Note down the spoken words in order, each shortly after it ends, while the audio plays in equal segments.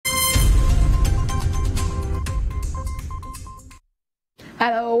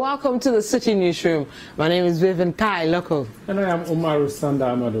Hello, welcome to the City Newsroom. My name is Vivian Kai Loco. And I am Umaru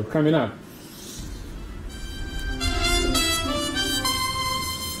Sanda Amado. Coming up.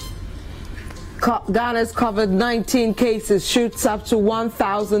 Ghana's COVID-19 cases shoots up to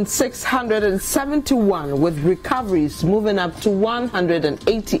 1,671, with recoveries moving up to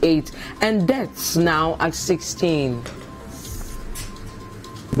 188 and deaths now at 16.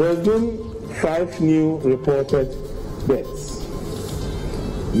 There have been 5 new reported deaths.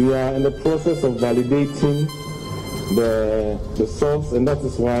 We are in the process of validating the source, and that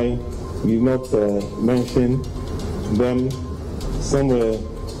is why we've not mentioned them. Some were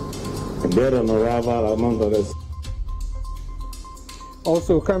dead on arrival, among others.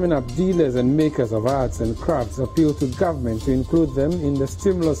 Also coming up, dealers and makers of arts and crafts appeal to government to include them in the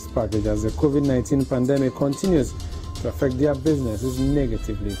stimulus package as the COVID-19 pandemic continues to affect their businesses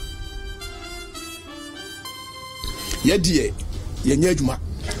negatively.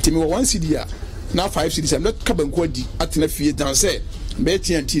 Timi wa 1 cedi a na 5 cedis am let kabanko di atena fie dan say be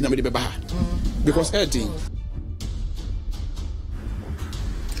TNT na me de beba ha because everything.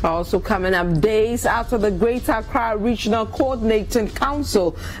 Also coming up, days after the Greater Accra Regional Coordinating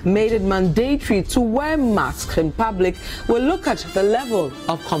Council made it mandatory to wear masks in public, we'll look at the level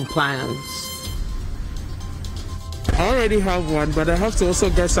of compliance. I already have one, but I have to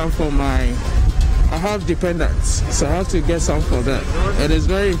also get some for I have dependents, so I have to get some for them. It is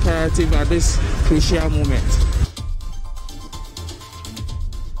very imperative at this crucial moment.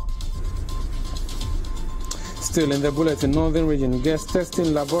 Still in the bulletin, Northern Region guest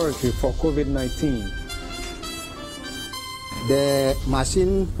testing laboratory for COVID-19. The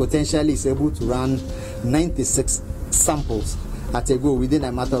machine potentially is able to run 96 samples at a go within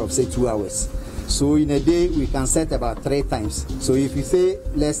a matter of say 2 hours. So in a day we can set about 3 times. So if you say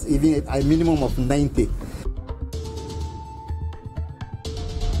less, even a minimum of 90.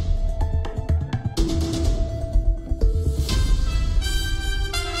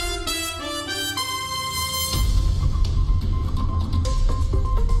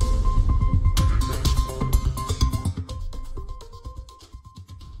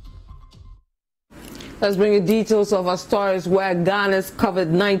 Let's bring you details of our stories where Ghana's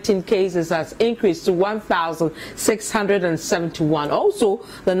COVID-19 cases has increased to 1,671. Also,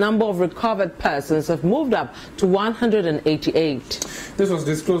 the number of recovered persons have moved up to 188. This was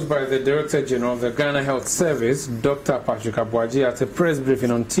disclosed by the Director General of the Ghana Health Service, Dr. Patrick Abuaji, at a press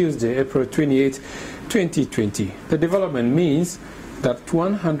briefing on Tuesday, April 28, 2020. The development means that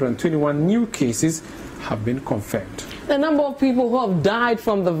 121 new cases have been confirmed. The number of people who have died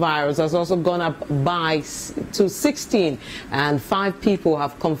from the virus has also gone up to 16, and 5 people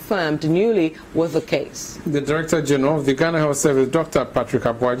have confirmed newly with the case. The Director General of the Ghana Health Service, Dr. Patrick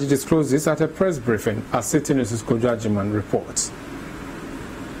Abuaji, disclosed this at a press briefing, as CitiNewsroom's Kojajiman reports.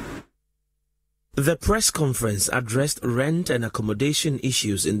 The press conference addressed rent and accommodation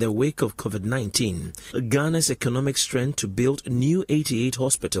issues in the wake of COVID-19, Ghana's economic strength to build new 88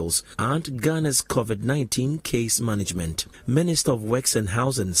 hospitals, and Ghana's COVID-19 case management. Minister of Works and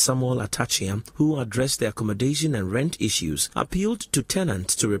Housing Samuel Atachia, who addressed the accommodation and rent issues, appealed to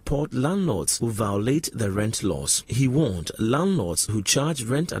tenants to report landlords who violate the rent laws. He warned landlords who charge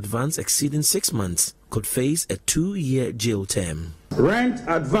rent advance exceeding 6 months could face a 2-year jail term. Rent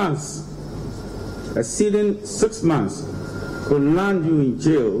advance exceeding 6 months could land you in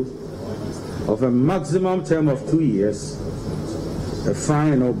jail of a maximum term of 2 years, a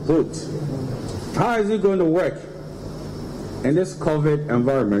fine or both. How is it going to work in this COVID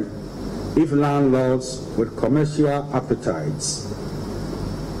environment if landlords with commercial appetites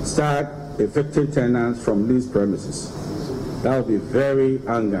start evicting tenants from these premises? That would be very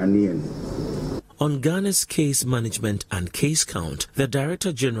un-Ghanaian. On Ghana's case management and case count, the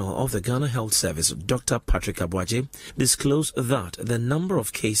Director General of the Ghana Health Service, Dr. Patrick Abuaji, disclosed that the number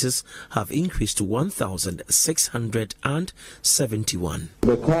of cases have increased to 1,671.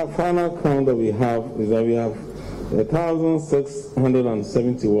 The final count that we have is that we have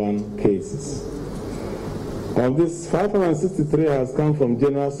 1,671 cases. Of this, 563 has come from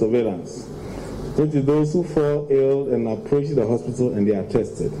general surveillance, which is those who fall ill and approach the hospital and they are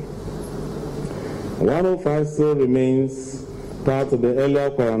tested. 105 still remains part of the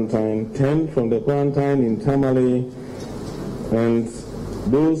earlier quarantine, 10 from the quarantine in Tamale, and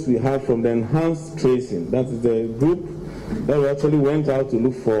those we have from the enhanced tracing. That is the group that we actually went out to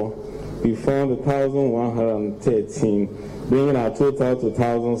look for. We found 1,113, bringing our total to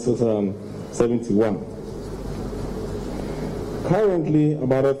 1,671. Currently,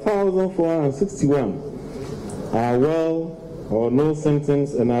 about 1,461 are well or no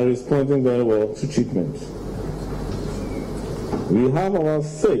symptoms and are responding very well to treatment. We have about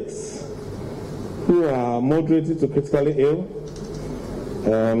 6 who are moderately to critically ill,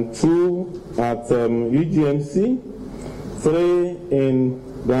 2 at UGMC, 3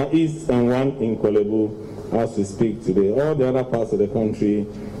 in the East, and 1 in Kolebu as we speak today. All the other parts of the country,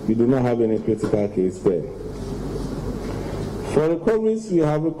 we do not have any critical case there. For recoveries, we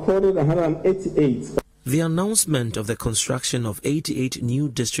have recorded 188. The announcement of the construction of 88 new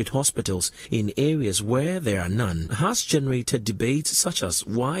district hospitals in areas where there are none has generated debates such as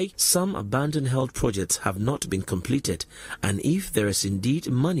why some abandoned health projects have not been completed and if there is indeed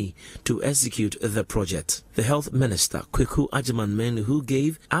money to execute the project. The Health Minister, Kweku Agyeman, who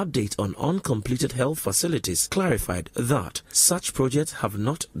gave update on uncompleted health facilities, clarified that such projects have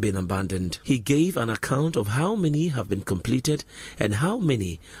not been abandoned. He gave an account of how many have been completed and how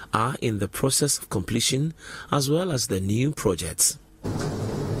many are in the process of completion, as well as the new projects.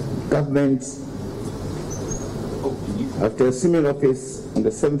 Government, after assuming office on the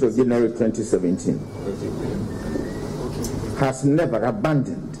 7th of January 2017, has never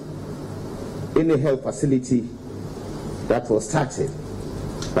abandoned any health facility that was started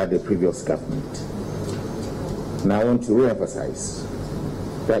by the previous government. Now I want to re-emphasize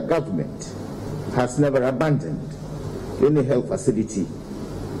that government has never abandoned any health facility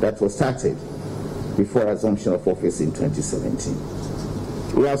that was started before assumption of office in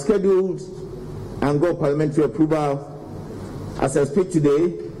 2017. We have scheduled and got parliamentary approval. As I speak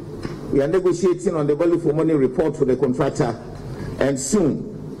today, we are negotiating on the value for money report for the contractor, and soon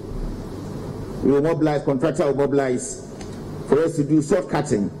we will mobilize, contractor will mobilize for us to do soft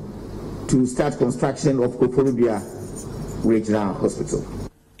cutting to start construction of Koporubia Regional Hospital.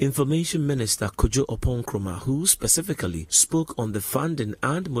 Information Minister Kojo Oponkroma, who specifically spoke on the funding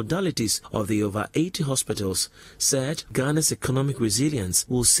and modalities of the over 80 hospitals, said Ghana's economic resilience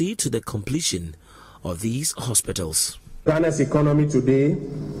will see to the completion of these hospitals. Ghana's economy today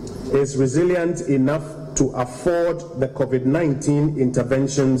is resilient enough to afford the COVID-19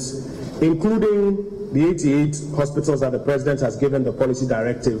 interventions, including the 88 hospitals that the President has given the policy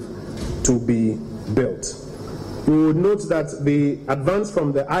directive to be built. We would note that the advance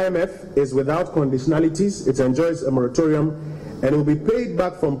from the IMF is without conditionalities. It enjoys a moratorium and will be paid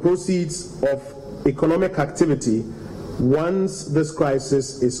back from proceeds of economic activity once this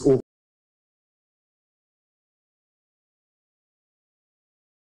crisis is over.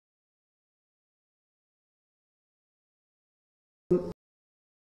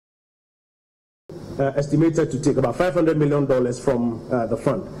 Estimated to take about $500 million from the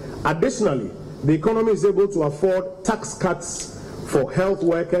fund. Additionally, the economy is able to afford tax cuts for health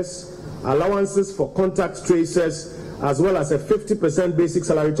workers, allowances for contact tracers, as well as a 50% basic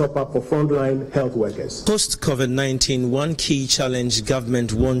salary top-up for frontline health workers. Post-COVID-19, one key challenge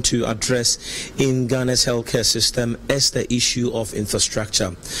government want to address in Ghana's healthcare system is the issue of infrastructure.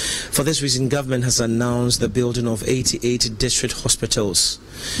 For this reason, government has announced the building of 88 district hospitals.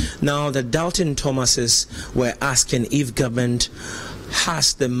 Now, the Doubting Thomases were asking if government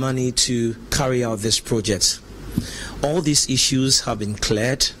has the money to carry out this project. All these issues have been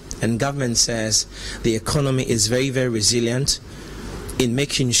cleared, and government says the economy is very, very resilient in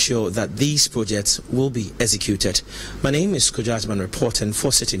making sure that these projects will be executed. My name is Kojo Agyeman, reporting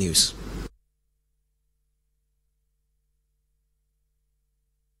for City News.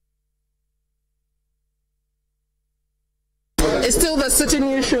 It's still the City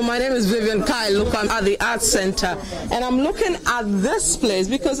Newsroom. My name is Vivian Kai. Look, I'm at the Arts Center, and I'm looking at this place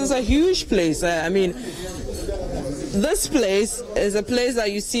because it's a huge place. This place is a place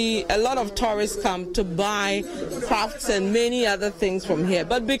that you see a lot of tourists come to buy crafts and many other things from here.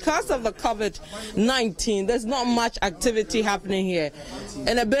 But because of the COVID-19, there's not much activity happening here.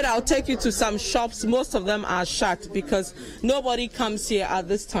 In a bit, I'll take you to some shops. Most of them are shut because nobody comes here at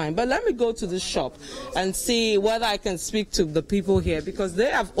this time. But let me go to this shop and see whether I can speak to the people here, because they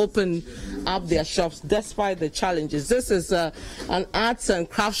have opened up their shops despite the challenges. This is an arts and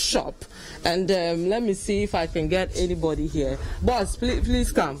crafts shop. And let me see if I can get anybody here. Boss,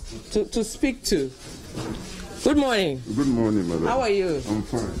 please come to speak to. Good morning. Good morning, madam. How are you? I'm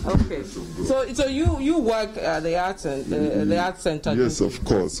fine. Okay. So you work at the Arts Center? Yes, of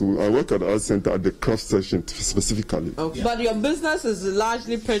course. I work at the Arts Center at the craft section specifically. Okay. But your business is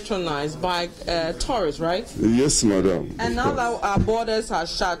largely patronized by tourists, right? Yes, madam. And now that our borders are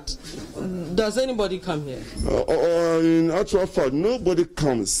shut, does anybody come here? In actual fact, nobody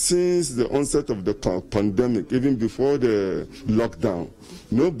comes since the onset of the pandemic, even before the lockdown.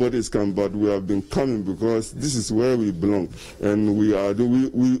 Nobody is coming, but we have been coming because this this is where we belong, and we at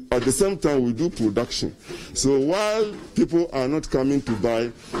the same time we do production. So while people are not coming to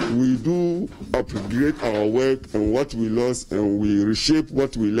buy, we do upgrade our work and what we lost, and we reshape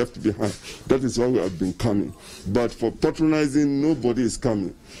what we left behind. That is why we have been coming. But for patronizing, nobody is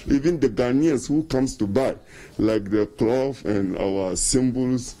coming. Even the Ghanaians who comes to buy, like the cloth and our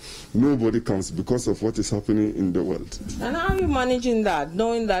symbols, nobody comes because of what is happening in the world. And how are you managing that,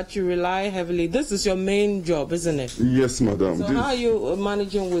 knowing that you rely heavily? This is your main job, isn't it? Yes, madam. So how are you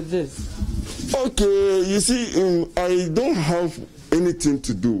managing with this? Okay, you see, I don't have anything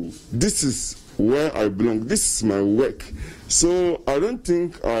to do. This is where I belong. This is my work. So I don't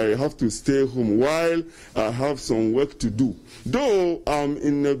think I have to stay home while I have some work to do. Though I'm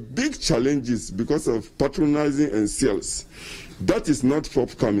in a big challenges because of patronizing and sales. That is not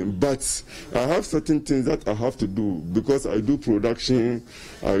forthcoming, but I have certain things that I have to do because I do production,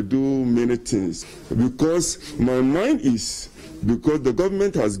 I do many things. Because my mind is, because the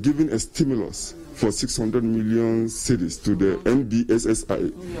government has given a stimulus for 600 million cedis to the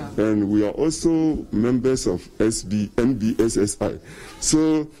NBSSI, and we are also members of NBSSI.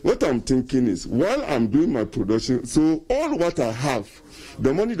 So what I'm thinking is, while I'm doing my production, so all what I have,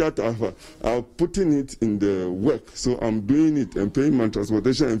 the money that I have, I'm putting it in the work. So I'm doing it and paying my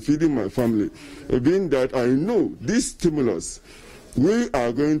transportation and feeding my family. Being that I know this stimulus, we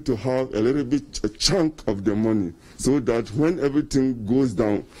are going to have a little bit, a chunk of the money, so that when everything goes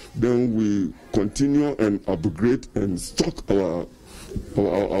down, then we continue and upgrade and stock our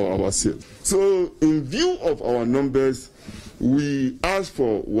sales. So in view of our numbers, we asked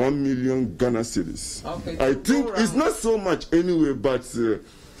for 1 million Ghana cedis. Okay, I think it's not so much anyway, but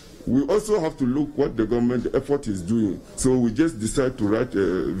we also have to look what the government effort is doing. So we just decide to write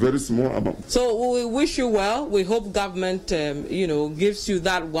a very small amount. So we wish you well. We hope government, gives you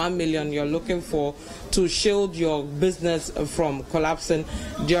that 1 million you're looking for to shield your business from collapsing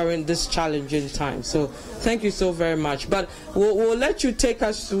during this challenging time. So thank you so very much. But we'll let you take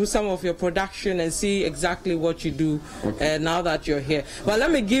us through some of your production and see exactly what you do now that you're here. But let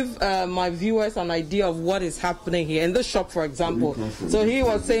me give my viewers an idea of what is happening here in this shop, for example. So he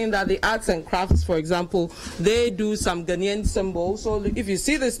was saying that the arts and crafts, for example, they do some Ghanaian symbols. So if you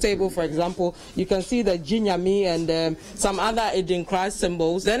see this table, for example, you can see the Jinyami and some other Idinkra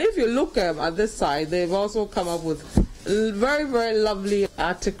symbols. Then if you look at this side, they've also come up with very, very lovely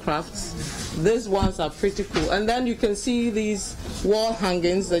art crafts. These ones are pretty cool. And then you can see these wall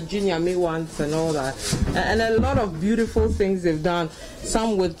hangings, the Jinyami ones and all that. And a lot of beautiful things they've done.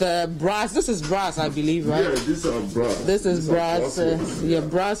 Some with brass. This is brass, I believe, right? Yeah, these are brass. This is brass.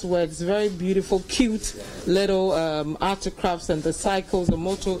 Brass works. Very beautiful, cute little art crafts and the cycles, the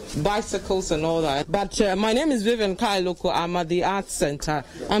motor bicycles and all that. But my name is Vivian Kailoko. I'm at the Arts Center.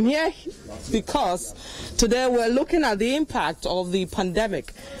 I'm here because today we're looking at the impact of the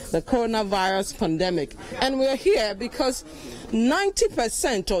pandemic, the coronavirus pandemic. And we're here because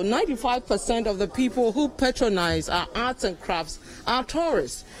 90% or 95% of the people who patronize our arts and crafts are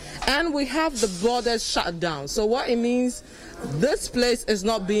tourists. And we have the borders shut down. So what it means, this place is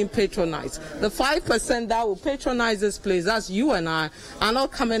not being patronized. The 5% that will patronize this place, that's you and I, are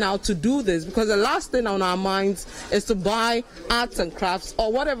not coming out to do this, because the last thing on our minds is to buy arts and crafts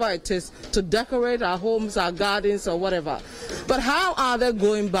or whatever it is to decorate our homes, our gardens or whatever. But how are they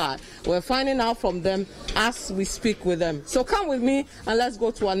going by? We're finding out from them as we speak with them. So come with me and let's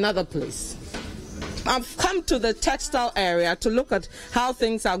go to another place. I've come to the textile area to look at how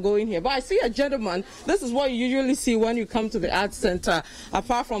things are going here. But I see a gentleman. This is what you usually see when you come to the Arts Center.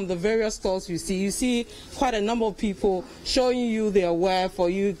 Apart from the various stores you see quite a number of people showing you their wear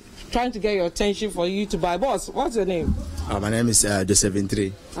for you, trying to get your attention for you to buy. Boss, what's your name? My name is Joseph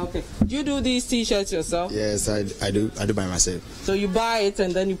Intri. Okay. Do you do these T-shirts yourself? Yes, I do by myself. So you buy it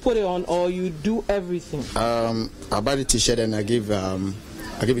and then you put it on, or you do everything? I buy the T-shirt and I give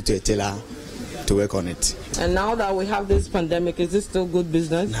it to a tailor to work on it. And now that we have this pandemic, is this still good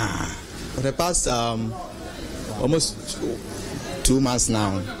business? Nah. For the past almost 2 months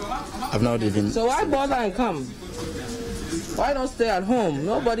now, I've not even... So why bother and come? Why don't stay at home?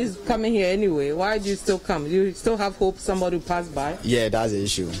 Nobody's coming here anyway. Why do you still come? You still have hope somebody will pass by? Yeah, that's the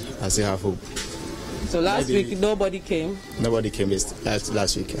issue. I still have hope. So last week nobody came? Nobody came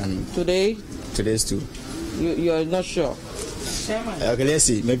last week. And today's too. You're not sure? Okay, let's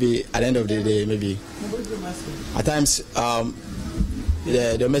see. Maybe at the end of the day, maybe. At times,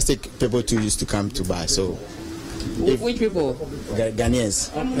 the domestic people too used to come to buy. So, which people?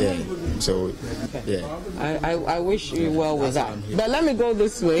 Ghanaians. Okay. Yeah. So, yeah. I wish you well with that. But let me go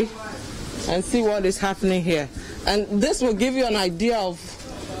this way and see what is happening here. And this will give you an idea of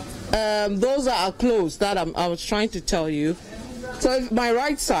those are closed that I was trying to tell you. So if my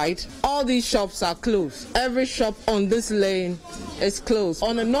right side, all these shops are closed. Every shop on this lane is closed.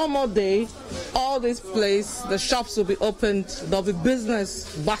 On a normal day, all this place, the shops will be opened. There'll be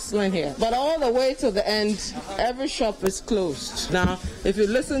business bustling here. But all the way to the end, every shop is closed. Now, if you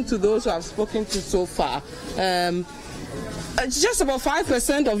listen to those who I've spoken to so far, it's just about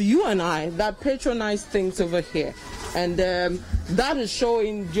 5% of you and I that patronize things over here. And that is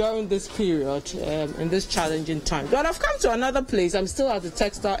showing during this period, in this challenging time. But I've come to another place. I'm still at the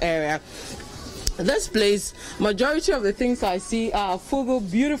textile area. This place, majority of the things I see are fugu,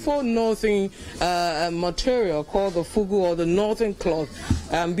 beautiful northern material called the fugu or the northern cloth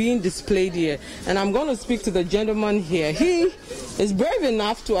being displayed here. And I'm going to speak to the gentleman here. He is brave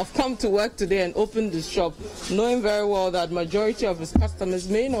enough to have come to work today and open this shop, knowing very well that majority of his customers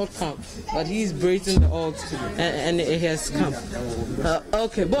may not come, but he's braving the odds and he has come.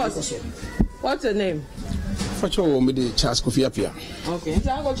 Okay, boss, what's your name? Charles Kofi Apia. Okay,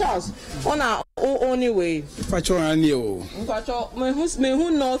 Uncle Charles, on our only way. Facho Anio. Facho, me who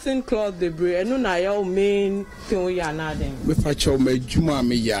nothing cloth the bread, no, I all mean to ya nothing. Me Facho me Juma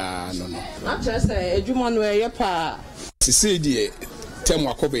me ya no. Not just a Juman where your pa. See, dear, tell me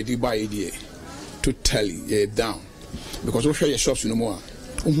what cover buy idea to tell you down because we share your shops no more.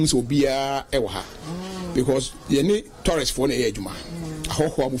 So be a ewa because you need tourists for the Juma. I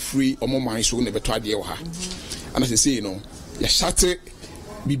hope I'm free or more money so never try the ewa. And as I say, you know, you shut it,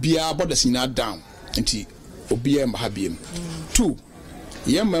 be about the scene down until Obia Mahabim. 2,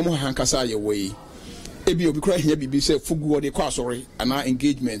 young Mamma Hankasa your way. Ebi obi cry here be say fugu or the car sorry, and our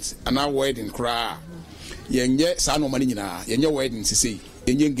engagements, and our wedding cry. Yen yet, son of money, yen your wedding to say,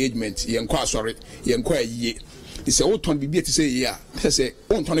 in your engagement, yen car sorry, yen quite ye. They say, oh, ton be to say, yeah, they say,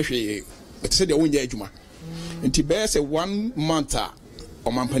 oh, ton but say the own yajuma. And Tibet say 1 month.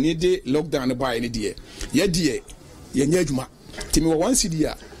 Or Mampany day lockdown by any dear. Ye dear, ye nyajuma. Timmy 1 CD,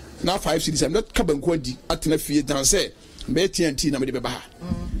 now 5 CDs. I'm not cabin quadi at an affair dance. Betty and Tina made baha.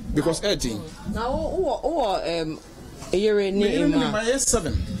 Because editing. Now, a year in my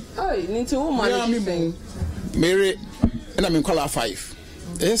 7. Oh, you need to woman. Mary, and I'm in color 5.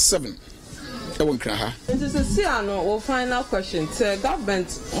 Yes, 7. I won't cry her. It is a Siano or final question.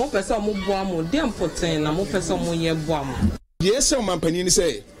 Government, more person, more boam, damn potain, and more person, more year boam. Yes, some Mampany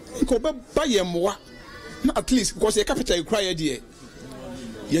say, go buy ye more. At least because your capital you cry, dear.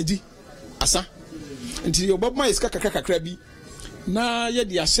 Yedi, Asa. Until your Bob my skaka crabby. Na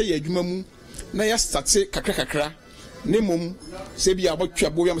yedi I say a jumamu. Na ya start say kakakra. Nemum, say be about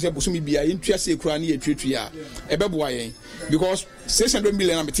Chaboyam, say Busumi be a interest a cranny a tria. A babuay. Because 600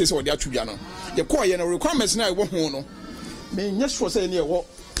 million amethyst or the Atrubiano. The choir and requirements now won't know. May just for saying near what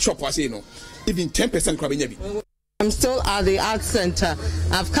shop was no. Even 10% crabbing. I'm still at the Arts Center.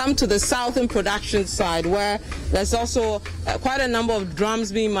 I've come to the Southern production side where there's also quite a number of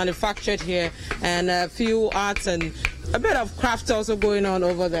drums being manufactured here and a few arts and a bit of craft also going on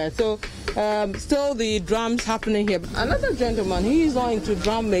over there. So still the drums happening here. Another gentleman, he's not into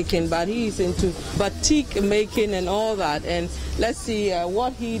drum making, but he's into batik making and all that. And let's see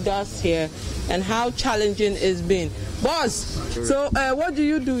what he does here and how challenging it's been. Boss, so what do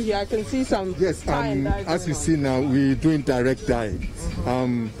you do here? I can see some as you see now, we're doing direct dye.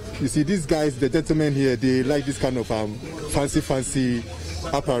 You see these guys, the gentlemen here, they like this kind of fancy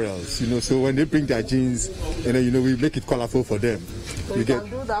apparels, you know, so when they bring their jeans, and then, you know, we make it colorful for them. So you can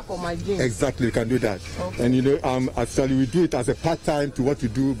do that for my jeans? Exactly, you can do that. Okay. And, you know, actually we do it as a part-time to what we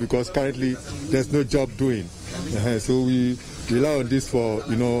do because currently there's no job doing. So we rely on this for,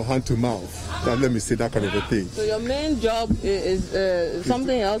 you know, hand to mouth. Let me say that kind of a thing. So your main job is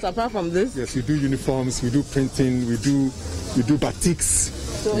something else apart from this? Yes, we do uniforms, we do printing, we do batiks.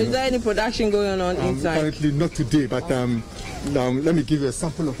 So is there any production going on inside? Currently not today, but let me give you a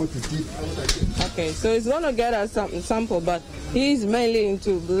sample of what we do. Okay, so he's going to get us some sample, but he's mainly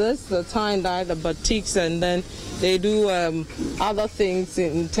into this, the tie and dye, the batiks, and then they do other things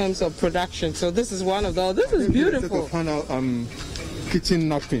in terms of production. So this is one of those. This is beautiful. Kitchen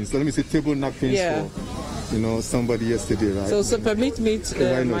napkins, let me say table napkins for, you know, somebody yesterday, right? So permit me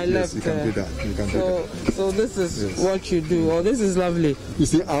to my left. You can do that. You can do that. So this is what you do. Oh, this is lovely. You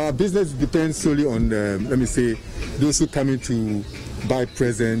see, our business depends solely on, let me say, those who come in to buy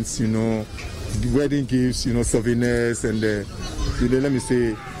presents, you know, wedding gifts, you know, souvenirs, and you know, let me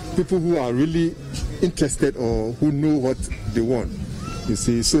say, people who are really interested or who know what they want. You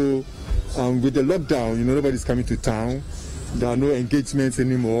see, so with the lockdown, you know, nobody's coming to town. There are no engagements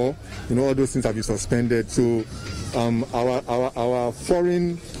anymore. You know, all those things have been suspended. So our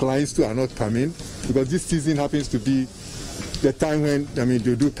foreign clients too are not coming because this season happens to be the time when, they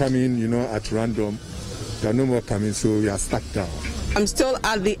do come in, at random. There are no more coming, so we are stuck down. I'm still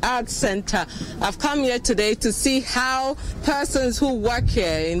at the Arts Center. I've come here today to see how persons who work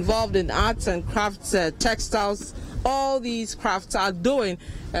here, involved in arts and crafts, textiles, all these crafts are doing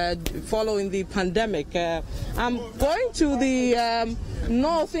following the pandemic. I'm going to the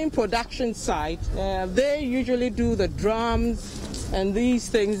Northern production site. They usually do the drums and these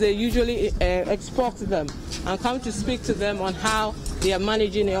things. They usually export them. I'm come to speak to them on how they are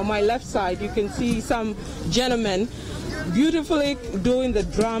managing it. On my left side, you can see some gentlemen beautifully doing the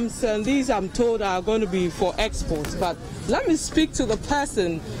drums, and these, I'm told, are going to be for exports. But let me speak to the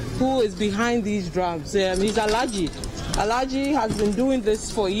person who is behind these drums. He's Alaji. Alaji has been doing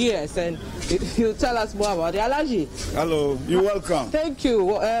this for years, and he'll tell us more about it. Alaji. Hello, you're welcome. Thank you.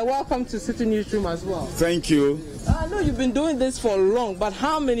 Welcome to CitiNewsroom as well. Thank you. I know you've been doing this for long, but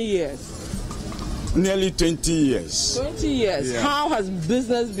how many years? Nearly 20 years. 20 years. Yeah. How has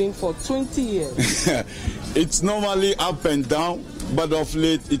business been for 20 years? It's normally up and down, but of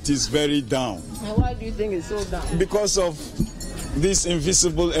late it is very down. And why do you think it's so down? Because of this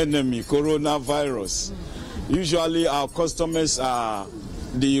invisible enemy, coronavirus. Usually our customers are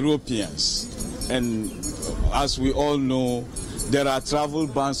the Europeans. And as we all know, there are travel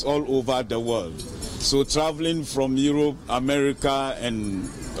bans all over the world. So traveling from Europe, America, and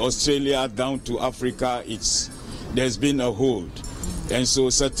Australia down to Africa, there's been a hold. And so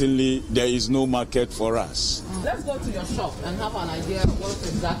certainly there is no market for us. Let's go to your shop and have an idea of what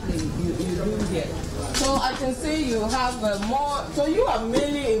exactly you do here. So I can see you have more, so you are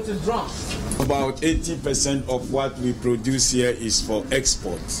mainly into drums. About 80% of what we produce here is for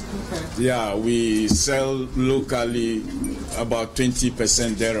export. Okay. Yeah, we sell locally about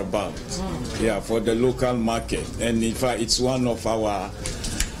 20% thereabout. Yeah, for the local market. And in fact, it's one of our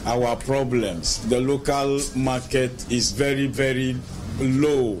problems. The local market is very, very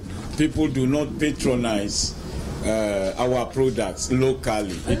low. People do not patronize our products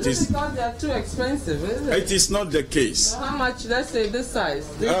locally. It is because they are too expensive, isn't it? It is not the case. So how much, let's say this size?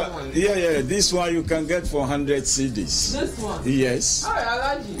 This one? Yeah, this one you can get for 100 cedis. This one? Yes. Oh,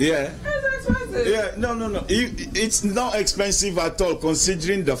 I like it. Yeah. It's expensive. Yeah, no. It's not expensive at all,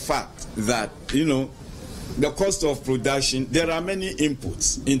 considering the fact that, the cost of production, there are many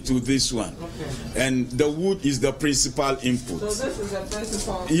inputs into this one. Okay. And the wood is the principal input. So this is the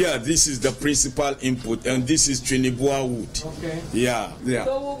principal? Yeah, this is the principal input, and this is Trinidad wood. Okay. Yeah.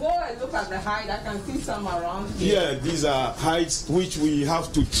 So we'll go and look at the hide. I can see some around here. Yeah, these are hides which we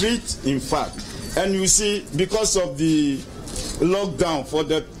have to treat, in fact. And you see, because of the lockdown for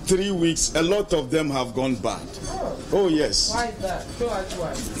the 3 weeks, a lot of them have gone bad. Oh yes. Why is that? Show us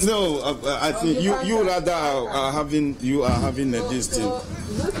why. No, I think you rather are having this thing.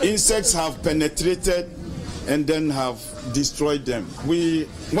 Insects have penetrated and then have destroyed them.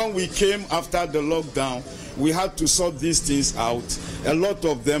 When we came after the lockdown, we had to sort these things out. A lot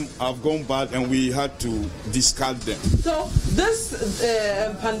of them have gone bad, and we had to discard them. So this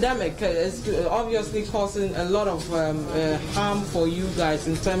pandemic is obviously causing a lot of harm for you guys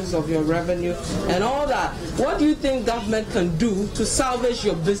in terms of your revenue and all that. What do you think government can do to salvage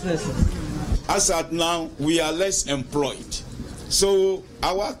your businesses? As at now, we are less employed. So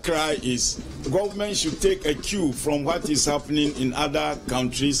our cry is government should take a cue from what is happening in other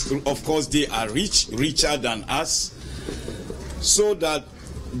countries. Of course, they are richer than us, so that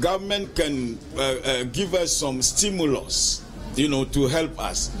government can give us some stimulus, to help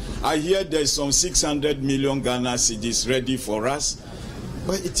us. I hear there's some 600 million Ghana cedis ready for us,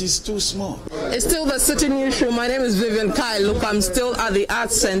 but it is too small. It's still the CitiNewsroom. My name is Vivian Kai. Look, I'm still at the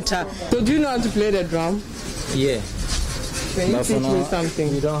Arts Center. So do you know how to play the drum? Yeah. Can you teach me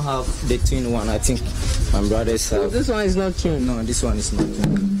something? We don't have the tuned one. I think my brothers have. So this one is not tuned? No, this one is not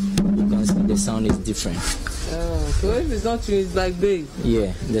tuned. You can see the sound is different. Oh, so if it's not tuned, it's like bass?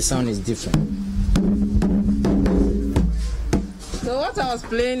 Yeah, the sound is different. So what I was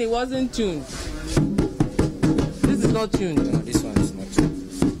playing, it wasn't tuned? This is not tuned? No, this one is not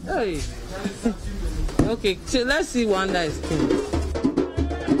tuned. Hey. Okay, so let's see one that is tuned.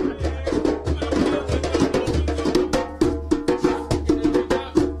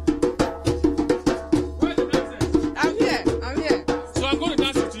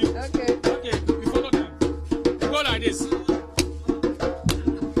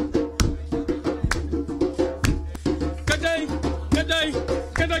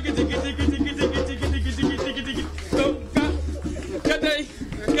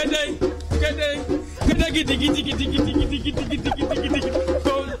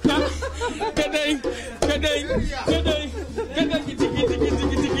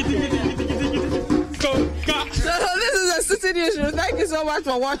 CitiNewsroom. Thank you so much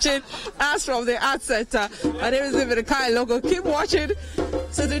for watching us from the Art Center. My name is David Kai Logo. Keep watching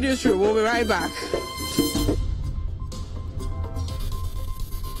CitiNewsroom. We'll be right back.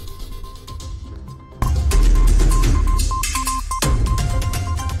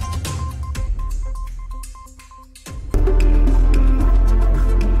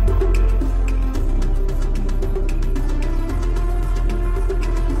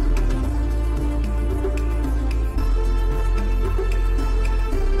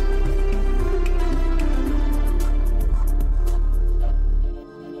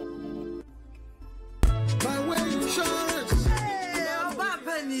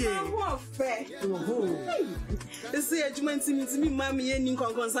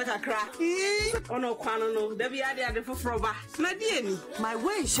 My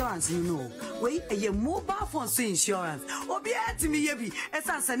way insurance, you know. Wait, a mobile phone insurance. Obi at me yebi,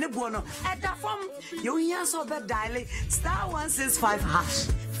 essence and bono. At that form, you answer that dial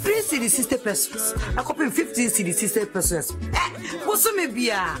 *165#. 3 city sister persons. I copy 15 city sister persons. What's so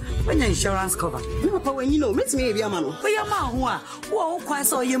maybe when your insurance cover? No, but when you know, meet me, be a man. But your man who quite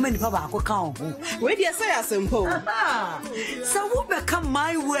saw you many papa account. Where do you say a simple? So who become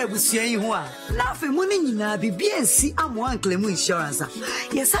my way with saying one? Laughing money in a BNC, I'm one claim insurance.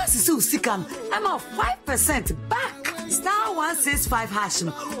 Yes, I see sick. I'm 5% back.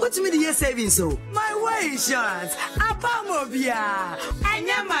 *165#. What do you mean the year savings so? My way insurance. Abamobia. And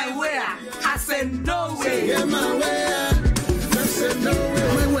my way. I said no way. Yeah, my way. I said no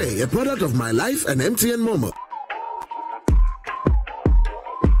way. My way, a product of My Life and MTN Momo.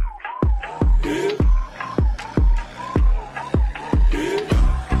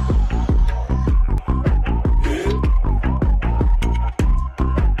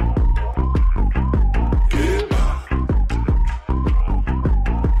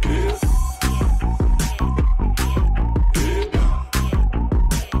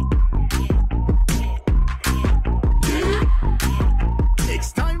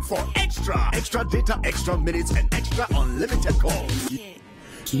 Extra data, extra minutes, and extra unlimited calls.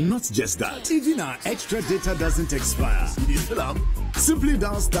 Not just that, even our extra data doesn't expire. Simply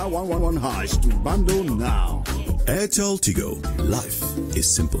dial *111# to bundle now. Airtel Tigo. Life is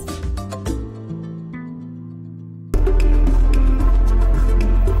simple.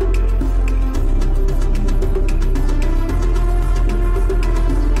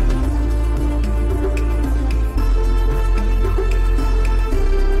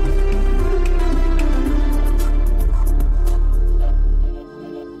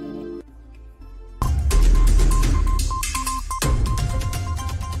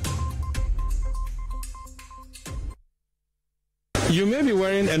 You may be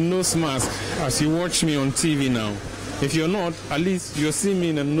wearing a nose mask as you watch me on TV now. If you're not, at least you'll see me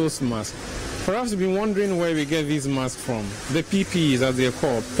in a nose mask. Perhaps you've been wondering where we get these masks from. The PPEs, as they are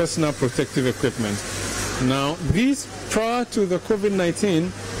called, personal protective equipment. Now, these, prior to the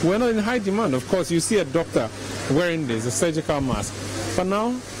COVID-19, were not in high demand. Of course, you see a doctor wearing this, a surgical mask. But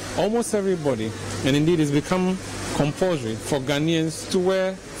now, almost everybody, and indeed it's become compulsory for Ghanaians to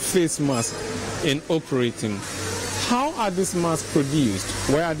wear face masks in operating. How are these masks produced?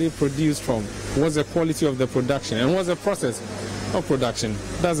 Where are they produced from? What's the quality of the production? And what's the process of production?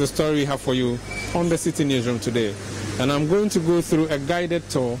 That's the story we have for you on the CitiNewsroom today. And I'm going to go through a guided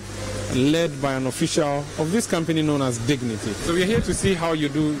tour led by an official of this company known as Dignity. So we're here to see how you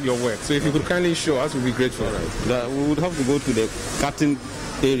do your work. So if you could kindly show us, we'd be grateful. Right. We would have to go to the cutting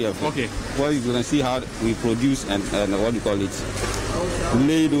area. Okay. Where you're going to see how we produce and what do you call it?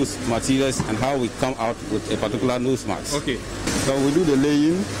 Lay those materials and how we come out with a particular nose mask. Okay. So we do the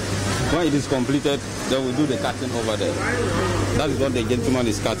laying. When it is completed, then we do the cutting over there. That is what the gentleman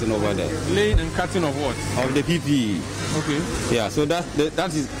is cutting over there. Laying and cutting of what? Of the PPE. Okay. Yeah. So that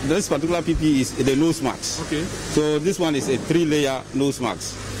is this particular PPE is the nose mask. Okay. So this one is a 3-layer nose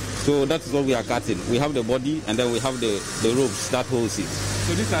mask. So that is what we are cutting. We have the body and then we have the ropes that holds it.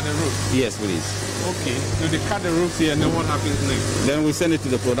 So these are the ropes? Yes, please. Okay. So they cut the ropes here and then what happens next? Then we send it to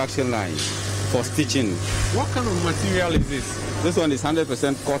the production line for stitching. What kind of material is this? This one is 100%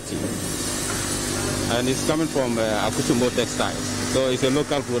 cotton. And it's coming from Akutumbo Textiles. So it's a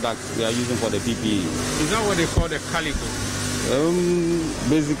local product we are using for the PPE. Is that what they call the calico?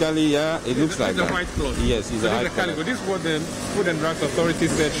 Basically, yeah, it looks like the that. White cloth. Yes, it's so a white calico. This is what the Food and Drugs Authority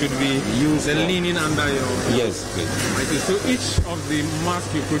said should be used. The linen under your. Yes, please. So each of the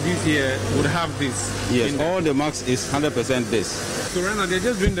masks you produce here would have this. Yes, all the masks is 100% this. So right now they're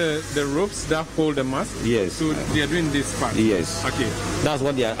just doing the ropes that hold the mask. Yes. So they are doing this part. Yes. Okay. That's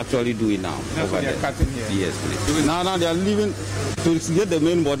what they are actually doing now. That's what they are cutting here. Yes, please. Now they are leaving to get the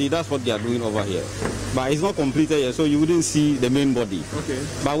main body. That's what they are doing over here. but it's not completed yet, so you wouldn't see the main body. Okay.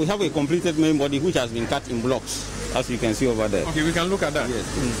 But we have a completed main body which has been cut in blocks, as you can see over there. Okay, we can look at that. Yes.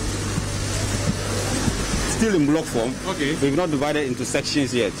 Still in block form. Okay. We've not divided into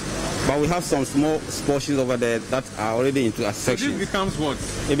sections yet, but we have some small portions over there that are already into a section. So this becomes what?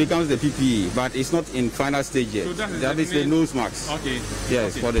 It becomes the PPE, but it's not in final stage yet. So that is the nose marks. Okay.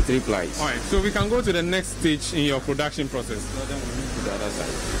 Yes, okay. for the 3 plies. All right. So we can go to the next stage in your production process. So then we move to the other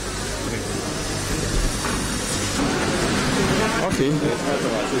side. Okay.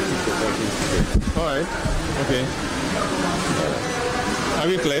 All right. Okay. Are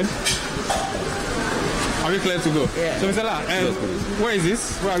we clear? Are we clear to go? Yeah. So, Mr. La, where is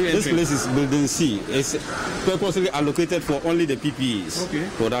this? Where are we entering? This place is Building C. It's purposely allocated for only the PPEs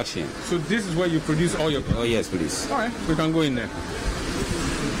production. So this is where you produce all your PPEs? Oh, yes, please. All right. We can go in there.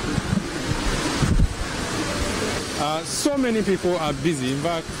 So many people are busy. In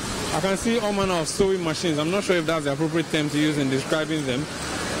fact, I can see all manner of sewing machines. I'm not sure if that's the appropriate term to use in describing them.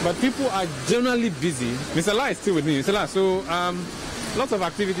 But people are generally busy. Mr. La is still with me. Mr. La, so lots of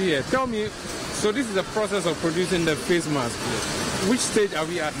activity here. Tell me, so this is the process of producing the face mask. Which stage are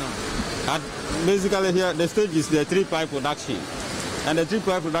we at now? Basically here, the stage is the 3-ply production. And the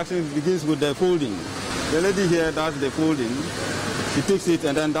 3-ply production begins with the folding. The lady here does the folding. She takes it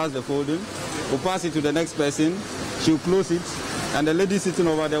and then does the folding. We'll pass it to the next person. She'll close it. And the lady sitting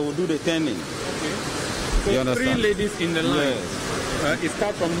over there will do the turning. Okay. So 3 ladies in the line. Yes. It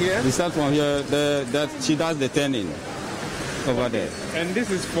starts from here? It starts from here. She does the turning over there. And this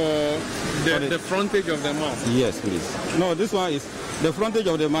is for the frontage of the mask? Yes, please. No, this one is the frontage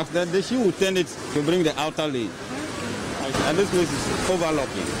of the mask. Then she will turn it to bring the outer lid. Okay. And this place is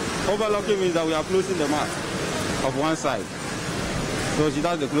overlocking. Overlocking means that we are closing the mask of one side. So she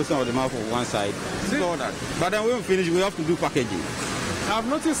does the closing of the mouth of one side. All that. But then when we finish, we have to do packaging. I've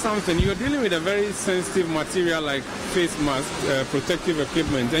noticed something. You're dealing with a very sensitive material like face mask, protective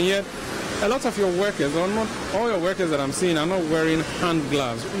equipment, and yet a lot of your workers, or not all your workers that I'm seeing, are not wearing hand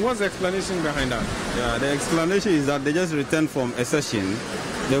gloves. What's the explanation behind that? Yeah, the explanation is that they just returned from a session.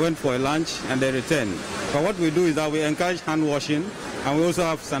 They went for a lunch and they returned. But what we do is that we encourage hand washing, and we also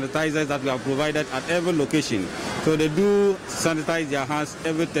have sanitizers that we have provided at every location. So they do sanitize their hands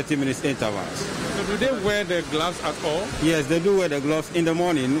every 30 minutes intervals. So do they wear the gloves at all? Yes, they do wear the gloves in the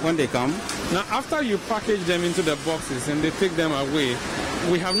morning when they come. Now, after you package them into the boxes and they take them away,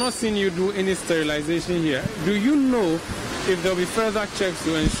 we have not seen you do any sterilization here. Do you know if there will be further checks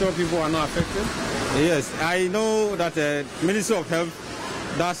to ensure people are not affected? Yes, I know that the Ministry of Health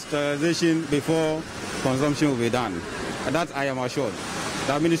does sterilization before consumption will be done. That I am assured.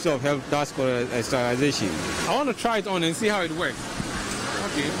 The Ministry of Health does sterilization. I want to try it on and see how it works.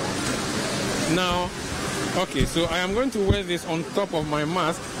 Okay. Now, okay, so I am going to wear this on top of my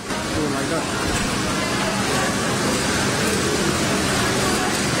mask. So like that.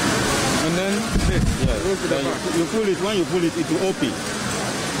 And then this. Yes. Goes to the back. You pull it. When you pull it, it will open.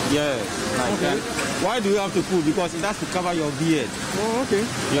 Yes. Like okay. That. Why do you have to pull? Because it has to cover your beard. Oh, okay.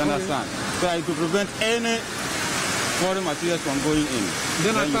 You understand? So to prevent any foreign materials from going in.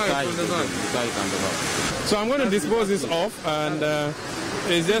 Then I tie it on the back. So I'm going to dispose this off, and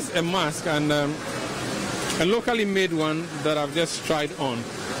it's just a mask and a locally made one that I've just tried on.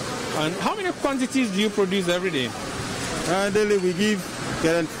 And how many quantities do you produce every day? Daily we give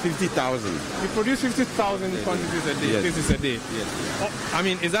 50,000. You produce 50,000 quantities a day, yes. Pieces a day? Yes. Oh, I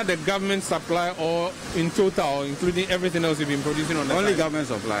mean, is that the government supply or in total, including everything else you've been producing on the Only side? Government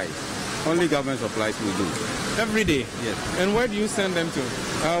supplies. Only government supplies we do. Every day? Yes. And where do you send them to?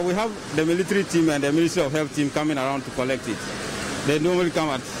 We have the military team and the Ministry of Health team coming around to collect it. They normally come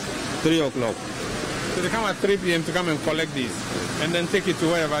at 3 o'clock. So they come at 3 p.m. to come and collect these and then take it to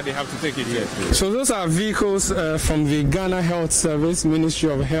wherever they have to take it to. Yes. So those are vehicles from the Ghana Health Service,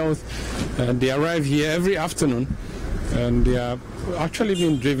 Ministry of Health. They arrive here every afternoon and they are actually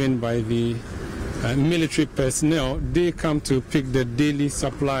being driven by the military personnel. They come to pick the daily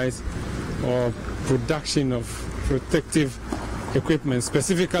supplies or production of protective equipment,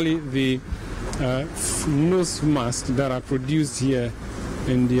 specifically the nose masks that are produced here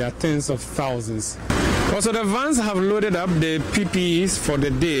in their tens of thousands. Also, the vans have loaded up the PPEs for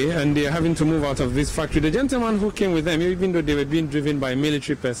the day and they are having to move out of this factory. The gentleman who came with them, even though they were being driven by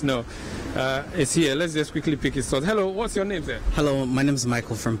military personnel, is here. Let's just quickly pick his thoughts. Hello, what's your name, sir? Hello, my name is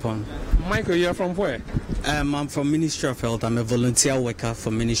Michael Frimpong. Michael, you're from where? I'm from Ministry of Health. I'm a volunteer worker for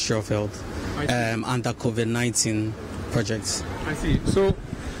Ministry of Health under COVID-19 projects. I see. So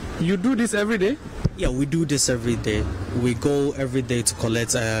you do this every day? Yeah, we do this every day. We go every day to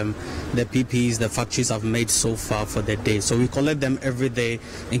collect the PPEs the factories have made so far for the day. So we collect them every day,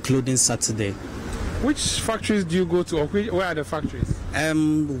 including Saturday. Which factories do you go to, or where are the factories?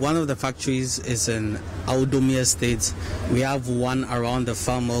 One of the factories is in Audomi Estate. We have one around the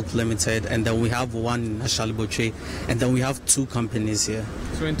Farm Milk Limited, and then we have one in Ashaliboche, and then we have 2 companies here.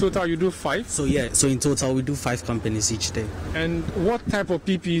 So in total you do 5? So in total we do 5 companies each day. And what type of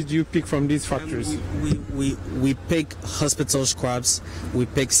PPEs do you pick from these factories? We pick hospital scrubs, we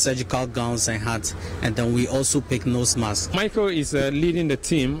pick surgical gowns and hats, and then we also pick nose masks. Michael is leading the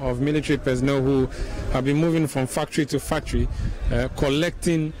team of military personnel who have been moving from factory to factory,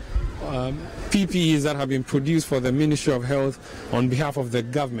 collecting PPEs that have been produced for the Ministry of Health on behalf of the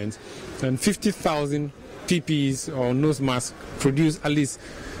government, and 50,000 PPEs or nose masks produced at least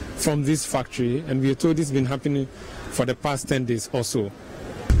from this factory, and we are told this has been happening for the past 10 days or so.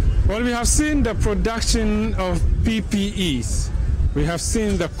 Well, we have seen the production of PPEs. We have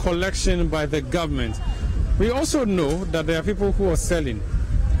seen the collection by the government. We also know that there are people who are selling,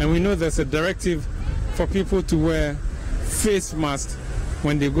 and we know there's a directive for people to wear face masks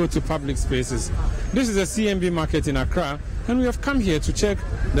when they go to public spaces. This is a CMB market in Accra, and we have come here to check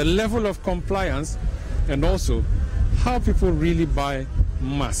the level of compliance and also how people really buy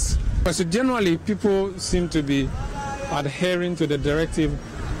masks. So generally, people seem to be adhering to the directive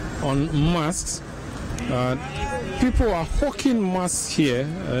on masks. People are hawking masks here,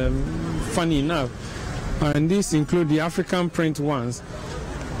 funny enough, and these include the African print ones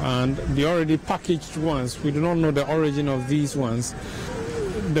and the already packaged ones. We do not know the origin of these ones.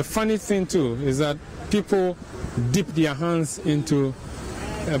 The funny thing too is that people dip their hands into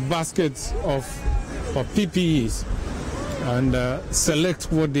a basket of PPEs and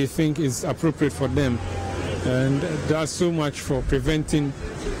select what they think is appropriate for them, and that's so much for preventing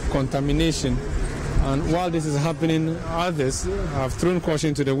contamination. And while this is happening, others have thrown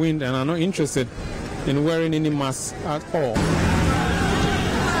caution to the wind and are not interested in wearing any mask at all.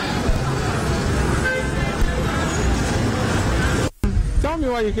 Tell me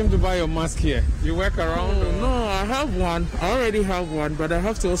why you came to buy your mask here. You work around? No, I have one. I already have one, but I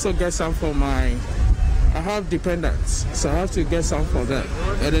have to also get some for I have dependents, so I have to get some for them.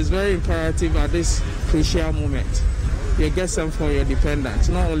 It is very imperative at this crucial moment. You get some for your dependents,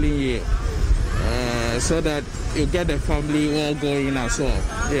 not only you, so that you get the family all going as well.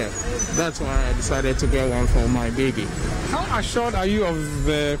 Yeah, that's why I decided to get one for my baby. How assured are you of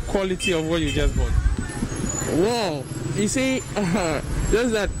the quality of what you just bought? Well, you see,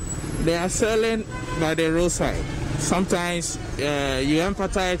 just that they are selling by the roadside. Sometimes you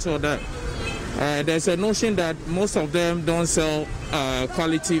empathize with that. There's a notion that most of them don't sell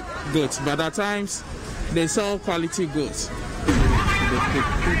quality goods, but at times they sell quality goods.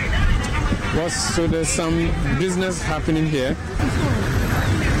 Well, so there's some business happening here.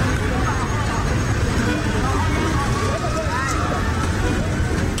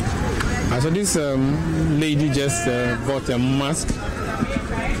 So this lady just bought a mask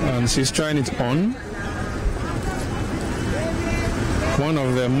and she's trying it on. One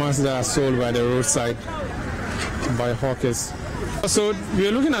of the masks that are sold by the roadside by hawkers. So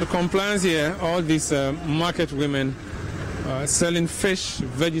we're looking at compliance here. All these market women selling fish,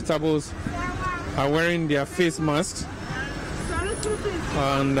 vegetables, are wearing their face masks.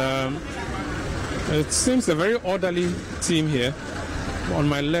 And it seems a very orderly team here. On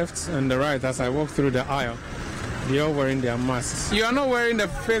my left and the right, as I walk through the aisle, they're all wearing their masks. You are not wearing the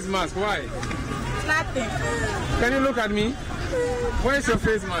face mask. Why? Nothing. Can you look at me? Where's your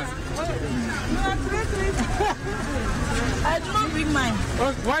face mask? I do not bring mine.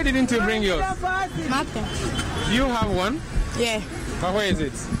 Oh, why didn't you bring yours? Nothing. You have one? Yeah. But where is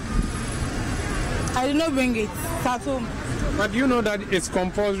it? I did not bring it. It's at home. But you know that it's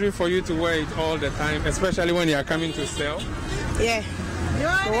compulsory for you to wear it all the time, especially when you are coming to sell? Yeah.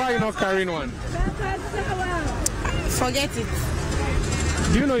 So why are you not carrying one? Forget it.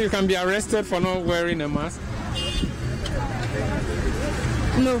 Do you know you can be arrested for not wearing a mask?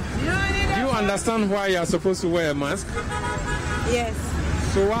 No. Do you understand why you are supposed to wear a mask? Yes.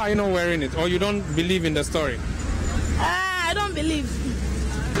 So why are you not wearing it? Or you don't believe in the story? I don't believe.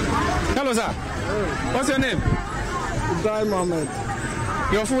 Hello, sir. What's your name? Ibrahim Mohammed.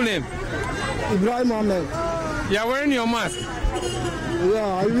 Your full name? Ibrahim Mohammed. You are wearing your mask?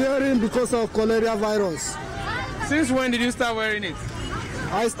 Yeah, I'm wearing because of cholera virus. Since when did you start wearing it?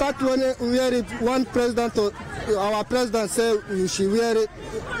 I started wearing it. One president, our president said you should wear it,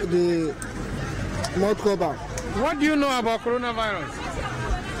 the mouth cover. What do you know about coronavirus?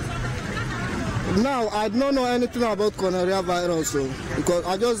 Now, I don't know anything about coronavirus, so, because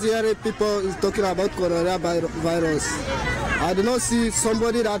I just hear people talking about coronavirus. I do not see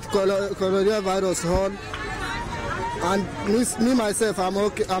somebody that coronavirus hold. And me myself, I'm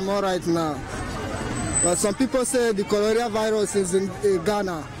okay. I'm all right now. But some people say the coronavirus is in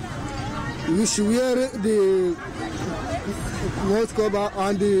Ghana. You should wear the mouth cover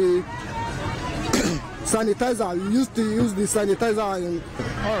and the sanitizer. You used to use the sanitizer.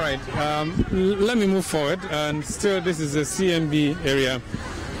 All right, let me move forward. And still, this is the CMB area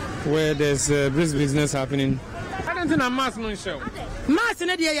where there's brisk business happening. I don't think I'm mask no show. Mask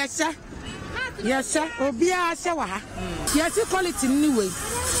na dia yesha. Yesha obia sha wa ha. Yesi quality anyway.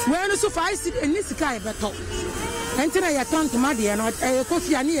 We no so fa isi eni sika e beto. Enti na ye ton toma de no e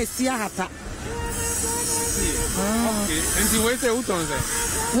kofi ani esia hata. Okay, enti we say who ton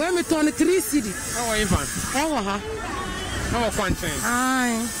say? We me ton 3 cedi. How are you fan? Ewa ha. How are fan change?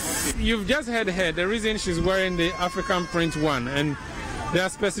 Aye. You've just heard her the reason she's wearing the African print one, and there are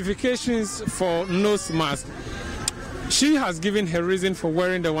specifications for nose mask. She has given her reason for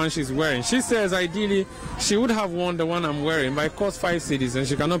wearing the one she's wearing. She says ideally she would have worn the one I'm wearing, but it costs 5 cedis and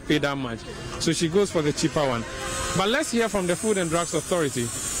she cannot pay that much. So she goes for the cheaper one. But let's hear from the Food and Drugs Authority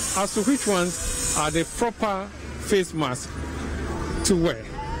as to which ones are the proper face masks to wear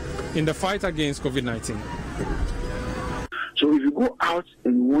in the fight against COVID-19. So if you go out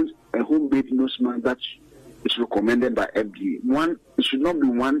and you want a home-made nose mask that is recommended by FDA, one, it should not be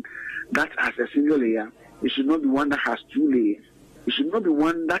one that has a single layer. It should not be one that has 2 layers. It should not be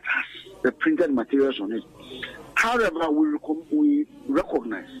one that has the printed materials on it. However, we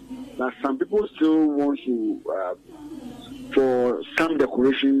recognize that some people still want to, for some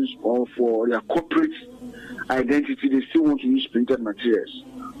decorations or for their corporate identity, they still want to use printed materials.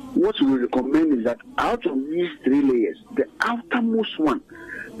 What we recommend is that out of these 3 layers, the outermost one,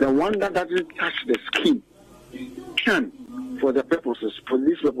 the one that doesn't touch the skin, can, for these purposes,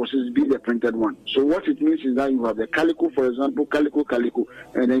 be the printed one. So what it means is that you have the calico, for example, calico,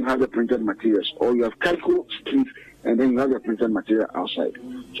 and then you have the printed materials. Or you have calico strip, and then you have the printed material outside.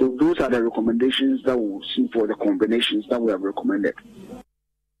 So those are the recommendations that we'll see for the combinations that we have recommended.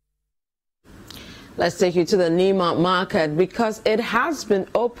 Let's take you to the Nima market because it has been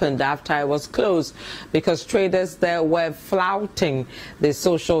opened after it was closed because traders there were flouting the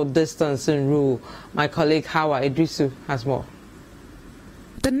social distancing rule. My colleague Hawa Idrisu has more.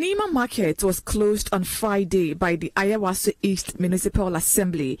 The Nima market was closed on Friday by the Ayawaso East Municipal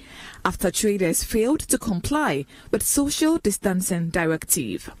Assembly after traders failed to comply with social distancing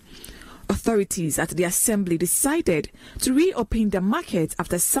directive. Authorities at the assembly decided to reopen the market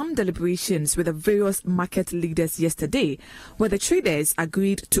after some deliberations with the various market leaders yesterday, where the traders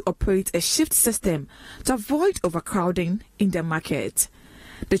agreed to operate a shift system to avoid overcrowding in the market.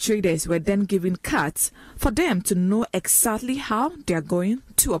 The traders were then given cards for them to know exactly how they are going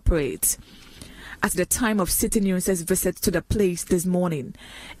to operate. At the time of CitiNews's visit to the place this morning,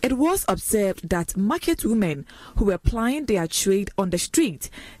 it was observed that market women who were plying their trade on the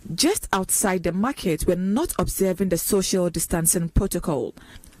street just outside the market were not observing the social distancing protocol.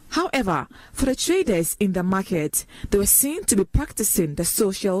 However, for the traders in the market, they were seen to be practicing the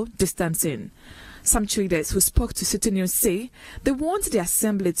social distancing. Some traders who spoke to CitiNews say they want the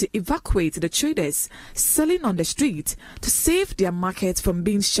assembly to evacuate the traders selling on the street to save their market from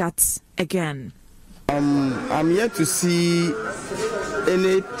being shut again. I'm yet to see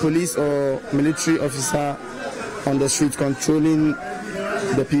any police or military officer on the street controlling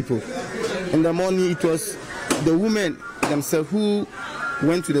the people. In the morning, it was the women themselves who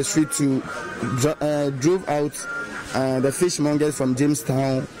went to the street to drove out the fishmongers from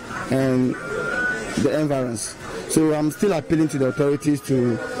Jamestown and the environs. So I'm still appealing to the authorities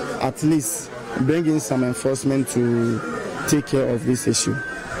to at least bring in some enforcement to take care of this issue.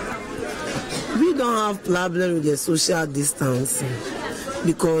 We don't have problem with the social distancing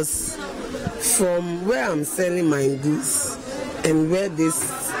because from where I'm selling my goods and where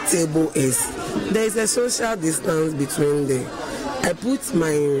this table is, there is a social distance between them. I put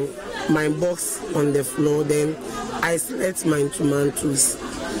my box on the floor, then I select my tomatoes.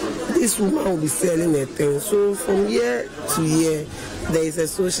 This woman will be selling a thing. So from year to year, there is a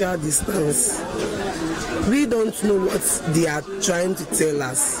social distance. We don't know what they are trying to tell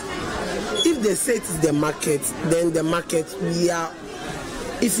us. If they say it is the market, then the market, we are.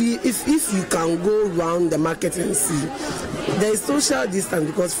 If you can go around the market and see, there is social distance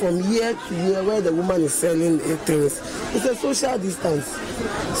because from year to year where the woman is selling things, it's a social distance.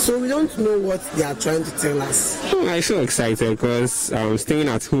 So we don't know what they are trying to tell us. I'm so excited because I'm staying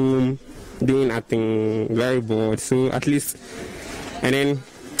at home, doing nothing, very bored. So at least, and then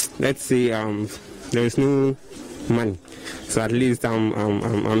let's say there is no money. So at least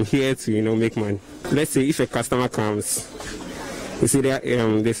I'm here to make money. Let's say if a customer comes, you see that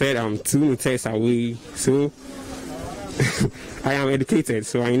they said 2 meters away. So I am educated,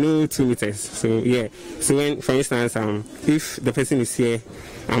 so I know 2 meters. So yeah. So when, for instance, if the person is here,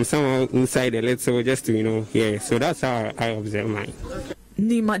 I'm somehow inside the little just to, yeah. So that's how I observe mine.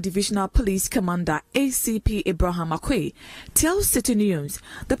 Nima Divisional Police Commander ACP Abraham Akwe tells City News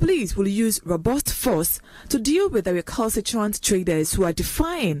the police will use robust force to deal with the recalcitrant traders who are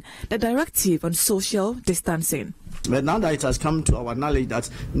defying the directive on social distancing. But now that it has come to our knowledge that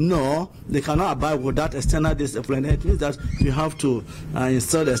no, they cannot abide with that external discipline, it means that we have to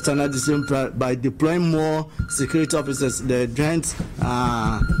install the external discipline by deploying more security officers, the joint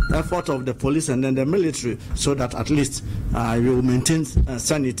effort of the police and then the military, so that at least we will maintain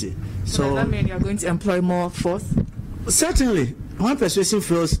sanity. So does that mean you are going to employ more force? Certainly. When persuasion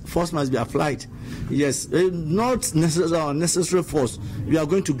fails, force must be applied. Yes, not necessary force. We are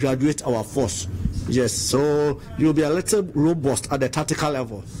going to graduate our force. Yes, so you'll be a little robust at the tactical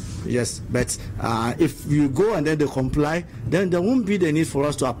level. Yes, but if you go and then they comply, then there won't be the need for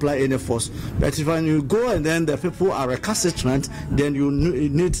us to apply any force. But if when you go and then the people are recalcitrant, then you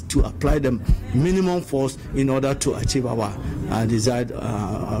need to apply the minimum force in order to achieve our desired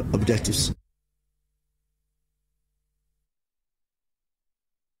objectives.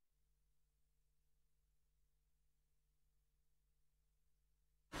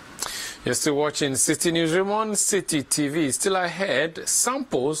 You're still watching City Newsroom on City TV. Still ahead,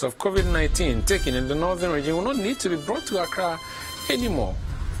 samples of COVID-19 taken in the northern region will not need to be brought to Accra anymore.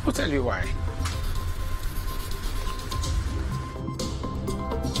 We'll tell you why.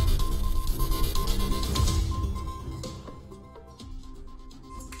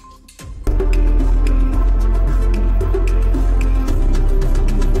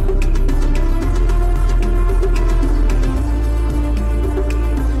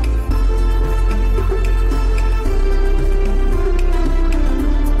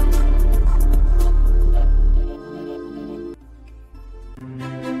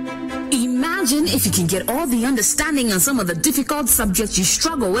 If you can get all the understanding on some of the difficult subjects you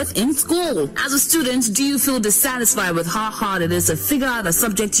struggle with in school. As a student, do you feel dissatisfied with how hard it is to figure out a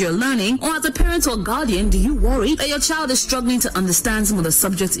subject you're learning? Or as a parent or guardian, do you worry that your child is struggling to understand some of the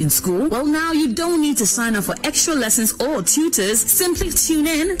subjects in school? Well, now you don't need to sign up for extra lessons or tutors. Simply tune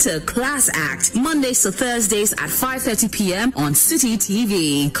in to Class Act, Mondays to Thursdays at 5:30 p.m. on City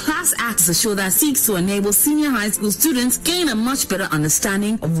TV. Class Act is a show that seeks to enable senior high school students gain a much better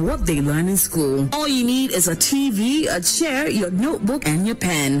understanding of what they learn in school. All you need is a TV, a chair, your notebook, and your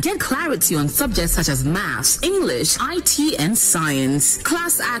pen. Get clarity on subjects such as maths, English, IT, and science.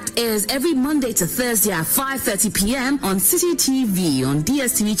 Class Act airs every Monday to Thursday at 5:30 p.m. on City TV on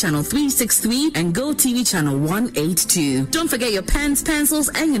DSTV channel 363 and GoTV channel 182. Don't forget your pens, pencils,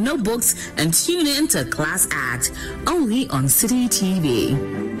 and your notebooks, and tune in to Class Act only on City TV.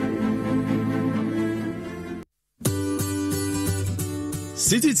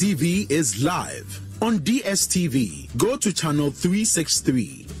 City TV is live on DSTV. Go to channel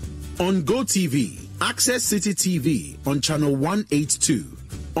 363. On GoTV, access City TV on channel 182.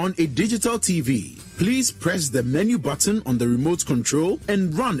 On a digital TV, please press the menu button on the remote control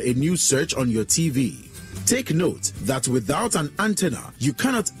and run a news search on your TV. Take note that without an antenna, you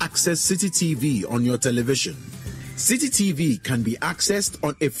cannot access City TV on your television. City TV can be accessed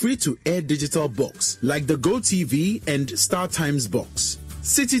on a free-to-air digital box like the GoTV and StarTimes box.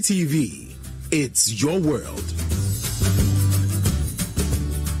 City TV, it's your world.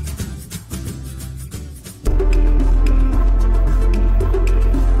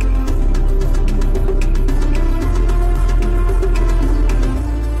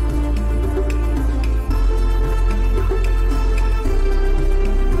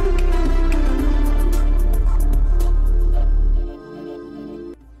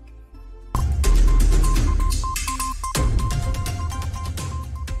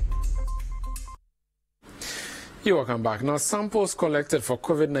 You're welcome back. Now, samples collected for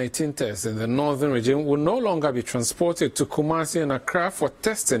COVID-19 tests in the northern region will no longer be transported to Kumasi and Accra for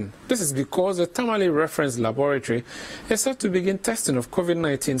testing. This is because the Tamale Reference Laboratory is set to begin testing of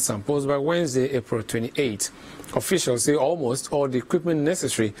COVID-19 samples by Wednesday, April 28. Officials say almost all the equipment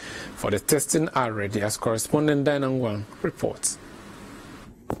necessary for the testing are ready, as correspondent Diana Ngwang reports.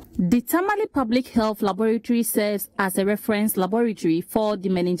 The Tamale Public Health Laboratory serves as a reference laboratory for the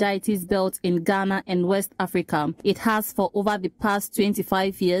meningitis belt in Ghana and West Africa. It has for over the past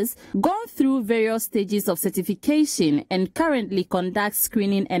 25 years gone through various stages of certification and currently conducts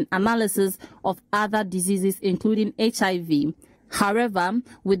screening and analysis of other diseases including HIV. However,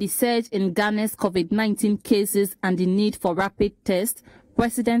 with the surge in Ghana's COVID-19 cases and the need for rapid tests,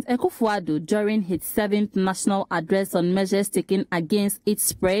 President Akufo-Addo, during his 7th national address on measures taken against its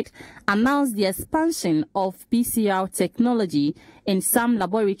spread, announced the expansion of PCR technology in some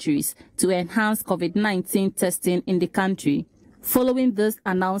laboratories to enhance COVID-19 testing in the country. Following this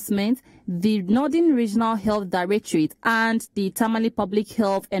announcement, the Northern Regional Health Directorate and the Tamale Public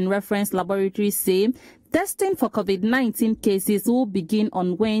Health and Reference Laboratory say testing for COVID-19 cases will begin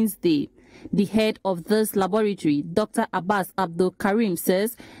on Wednesday. The head of this laboratory, Dr. Abbas Abdul Karim,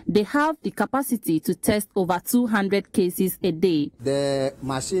 says they have the capacity to test over 200 cases a day. The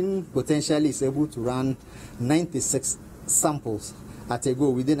machine potentially is able to run 96 samples at a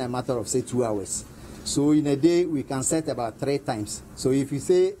go within a matter of, say, 2 hours. So in a day, we can set about 3 times. So if you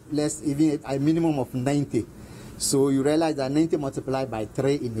say less, even a minimum of 90, so you realize that 90 multiplied by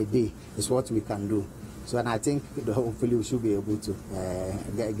 3 in a day is what we can do. So, and I think hopefully we should be able to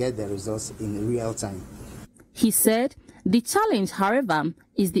get the results in real time. He said the challenge, however,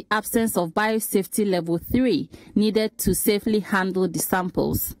 is the absence of biosafety level 3 needed to safely handle the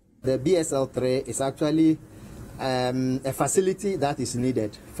samples. The BSL-3 is actually a facility that is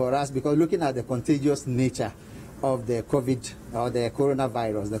needed for us because looking at the contagious nature of the COVID or the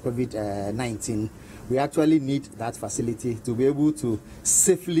coronavirus, the COVID-19, we actually need that facility to be able to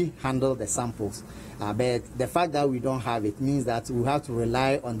safely handle the samples. But the fact that we don't have it means that we have to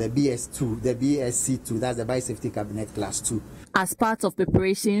rely on the BS2, the BSC2, that's the Biosafety Cabinet Class 2. As part of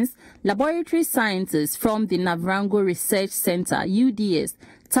preparations, laboratory scientists from the Navrango Research Center, UDS,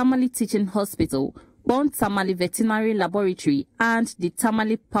 Tamale Teaching Hospital, Bon Tamale Veterinary Laboratory and the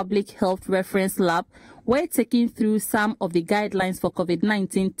Tamale Public Health Reference Lab were taken through some of the guidelines for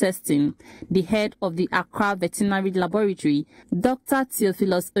COVID-19 testing. The head of the Accra Veterinary Laboratory, Dr.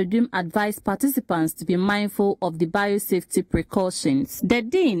 Theophilus Odum, advised participants to be mindful of the biosafety precautions. The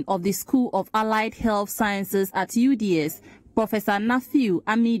Dean of the School of Allied Health Sciences at UDS, Professor Nafiu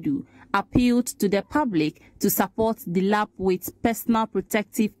Amidu, appealed to the public to support the lab with personal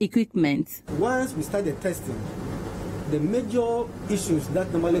protective equipment. Once we start the testing, the major issues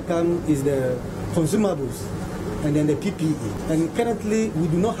that normally come is the consumables and then the PPE. And currently, we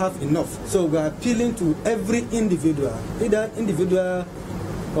do not have enough. So we are appealing to every individual, either individual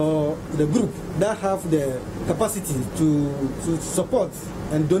or the group that have the capacity to support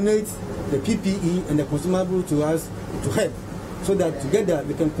and donate the PPE and the consumable to us to help, so that together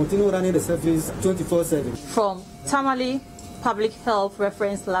we can continue running the service 24/7. From Tamale Public Health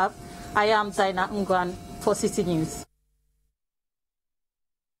Reference Lab, I am Zaina Ngwan for City News.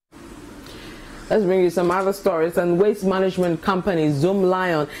 Let's bring you some other stories. And waste management company Zoom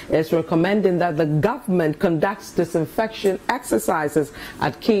Lion is recommending that the government conducts disinfection exercises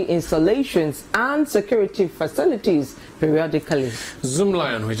at key installations and security facilities periodically. Zoom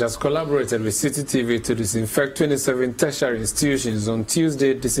Lion, which has collaborated with City TV to disinfect 27 tertiary institutions, on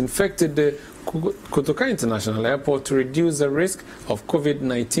Tuesday disinfected the Kotoka International Airport to reduce the risk of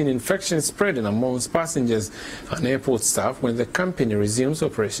COVID-19 infection spreading amongst passengers and airport staff when the company resumes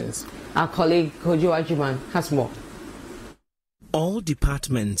operations. Our colleague Kojo Ajiman has more. All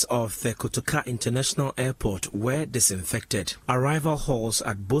departments of the Kotoka International Airport were disinfected. Arrival halls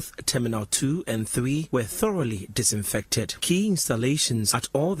at both Terminal 2 and 3 were thoroughly disinfected. Key installations at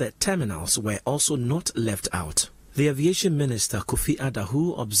all the terminals were also not left out. The Aviation Minister Kofi Adda,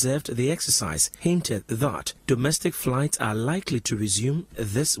 who observed the exercise, hinted that domestic flights are likely to resume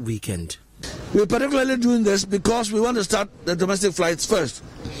this weekend. We're particularly doing this because we want to start the domestic flights first.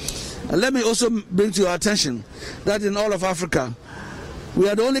 And let me also bring to your attention that in all of Africa, we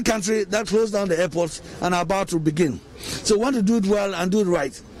are the only country that closed down the airports and are about to begin. So we want to do it well and do it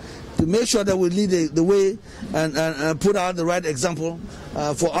right, to make sure that we lead the way and put out the right example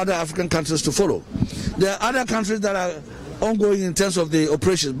for other African countries to follow. There are other countries that are ongoing in terms of the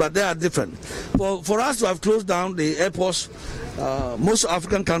operations, but they are different. For us to have closed down the airports, most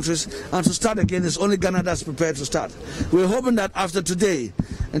African countries, and to start again, it's only Ghana that's prepared to start. We're hoping that after today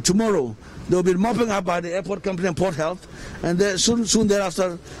and tomorrow, they'll be mopping up by the airport company and Port Health, and then soon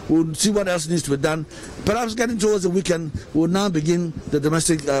thereafter, we'll see what else needs to be done. Perhaps getting towards the weekend, we'll now begin the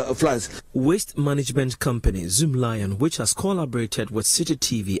domestic flights. Waste management company Zoom Lion, which has collaborated with City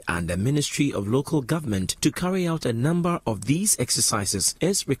TV and the Ministry of Local Government to carry out a number of these exercises,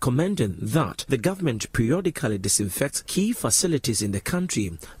 is recommending that the government periodically disinfect key facilities in the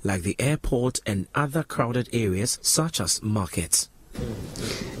country, like the airport and other crowded areas such as markets.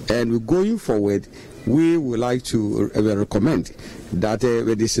 And going forward, we would like to recommend that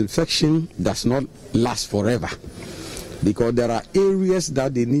the disinfection does not last forever, because there are areas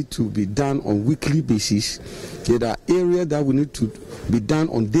that they need to be done on weekly basis. There are areas that we need to be done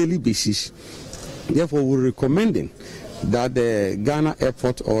on daily basis. Therefore, we're recommending that the Ghana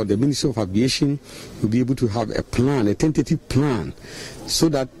Airport or the Ministry of Aviation will be able to have a plan, a tentative plan, so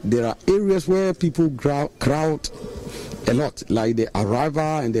that there are areas where people crowd a lot, like the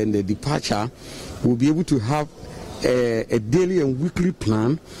arrival and then the departure. We'll be able to have a daily and weekly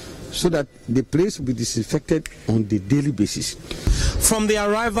plan so that the place will be disinfected on the daily basis. From the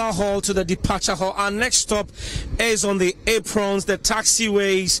arrival hall to the departure hall, our next stop is on the aprons, the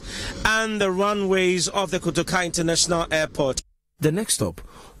taxiways and the runways of the Kotoka International Airport. The next stop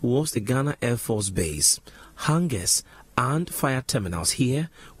was the Ghana Air Force Base. Hangars and fire terminals here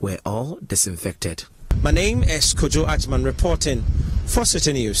were all disinfected. My name is Kojo Ajman reporting for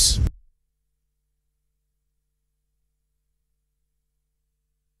City News.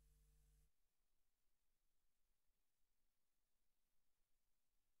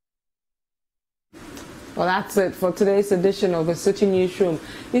 Well, that's it for today's edition of the City Newsroom.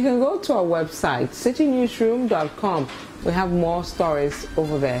 You can go to our website, CitiNewsroom.com. We have more stories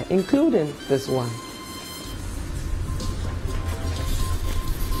over there, including this one.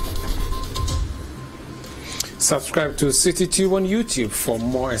 Subscribe to CityTube on YouTube for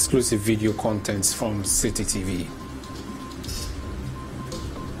more exclusive video contents from City TV.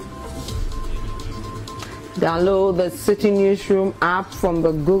 Download the City Newsroom app from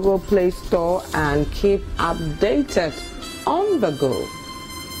the Google Play Store and keep updated on the go.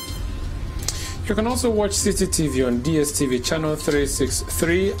 You can also watch City TV on DSTV channel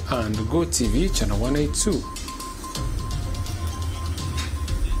 363 and GoTV channel 182.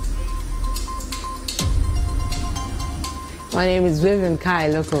 My name is Vivian Kai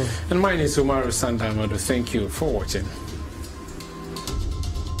Loco. And mine is Umaru Sandamado. Thank you for watching.